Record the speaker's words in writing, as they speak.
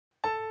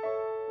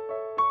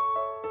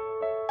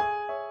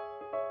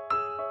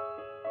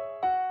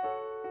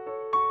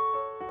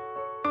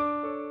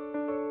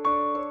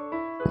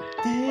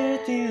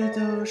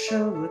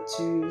Theodosia, what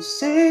to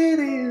say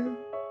to you?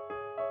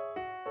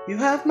 You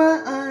have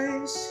my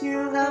eyes,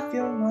 you have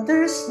your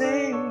mother's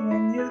name.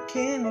 When you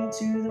came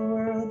into the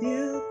world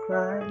you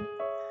cried,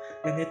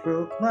 and it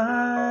broke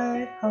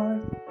my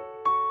heart.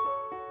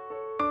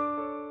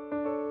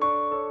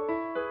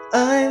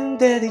 I'm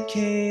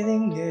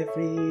dedicating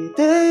every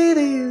day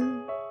to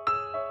you.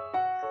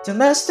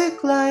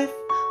 Domestic life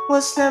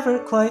was never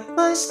quite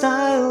my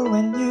style.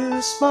 When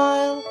you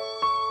smile,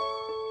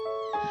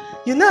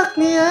 you knock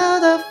me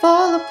out, I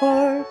fall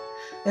apart,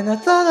 and I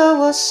thought I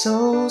was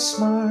so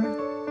smart.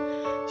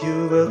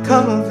 You will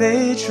come of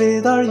age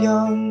with our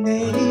young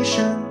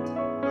nation.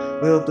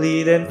 We'll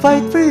bleed and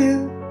fight for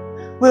you,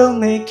 we'll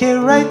make it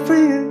right for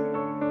you.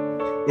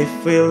 If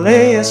we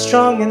lay a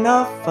strong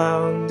enough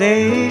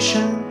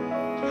foundation,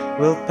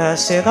 we'll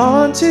pass it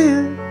on to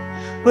you,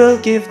 we'll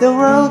give the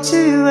world to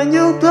you, and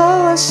you'll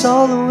blow us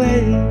all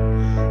away.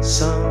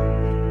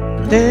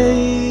 Someday,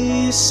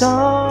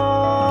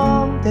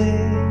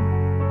 someday,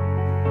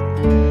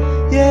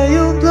 yeah,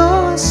 you'll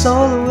blow us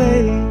all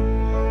away.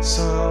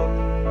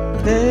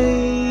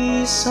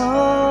 Someday,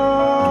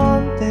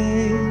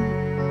 someday.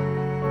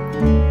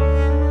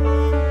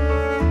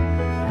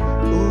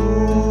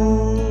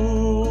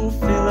 Ooh,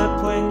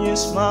 Philip, when you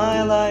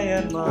smile I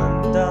am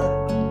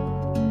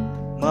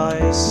undone.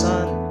 My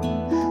son,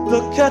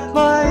 look at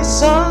my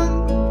son.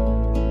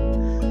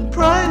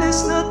 Pride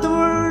is not the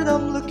word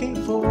I'm looking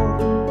for.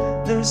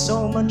 There's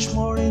so much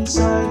more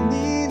inside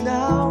me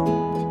now.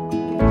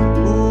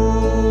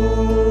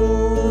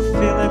 Ooh,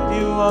 Philip,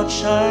 you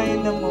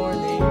outshine the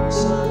morning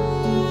sun.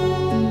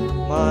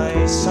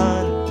 My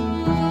son,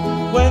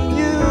 when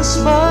you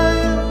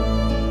smile,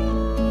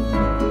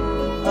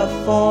 I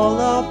fall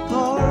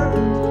apart,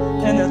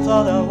 and I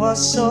thought I was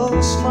so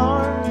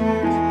smart.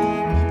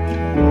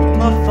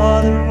 My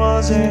father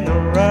wasn't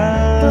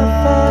around.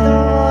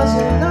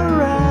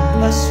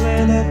 I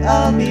swear that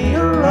I'll be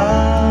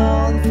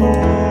around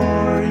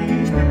for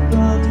you.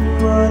 I'll do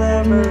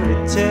whatever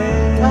it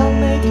takes. I'll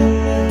make a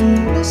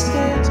million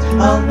mistakes.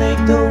 I'll make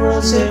the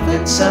world safe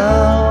and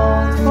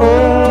sound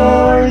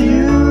for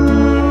you.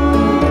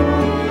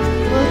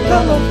 We'll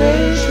come of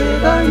age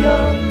with our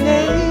young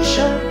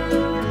nation.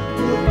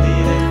 We'll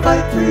lead and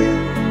fight for you,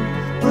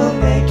 we'll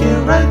make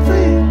it right for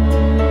you.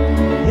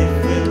 If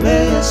we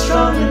lay a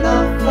strong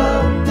enough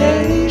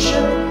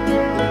foundation,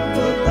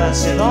 we'll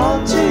pass it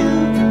on to you,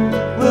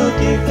 we'll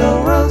give the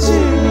world to you,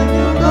 and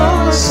you'll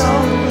blow us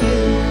all away.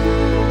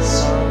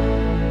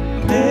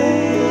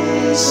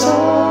 Someday,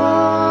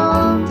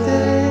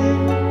 someday,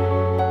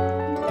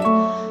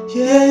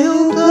 yeah,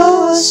 you'll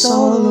blow us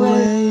all away.